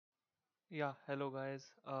Yeah, hello guys.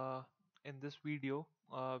 In this video,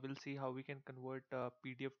 we'll see how we can convert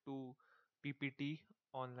PDF to PPT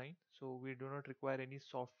online. So we do not require any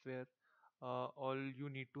software. All you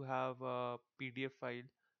need to have a PDF file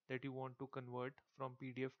that you want to convert from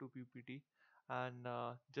PDF to PPT, and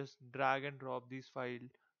just drag and drop this file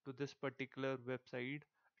to this particular website.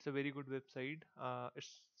 It's a very good website.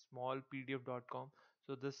 It's smallpdf.com.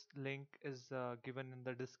 So this link is given in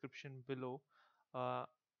the description below. Uh,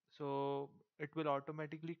 so it will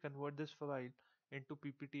automatically convert this file into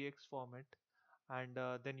PPTX format, and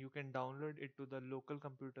then you can download it to the local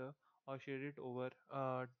computer or share it over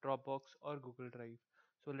Dropbox or Google Drive.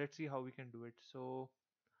 So let's see how we can do it. So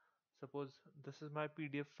suppose this is my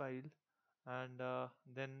PDF file, and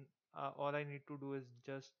then all I need to do is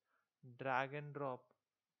just drag and drop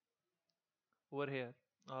over here.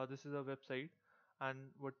 This is a website, and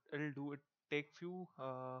what it'll do, it take few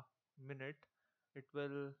minute. It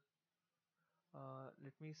will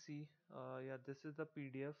let me see. Yeah, this is the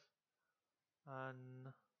PDF,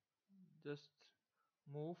 and just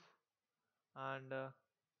move and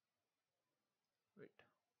wait.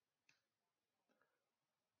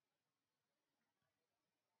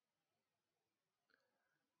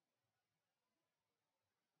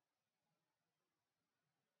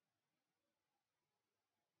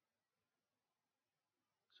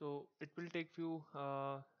 So it will take few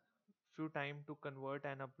time to convert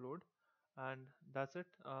and upload, and that's it.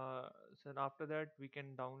 So after that, we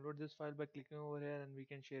can download this file by clicking over here, and we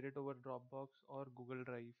can share it over Dropbox or Google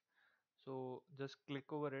Drive. So just click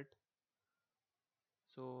over it.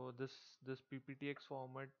 So this PPTX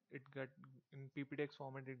format, it get in PPTX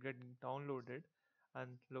format, it get downloaded,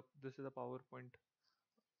 and look, this is a PowerPoint.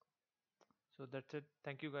 So that's it.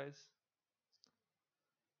 Thank you guys.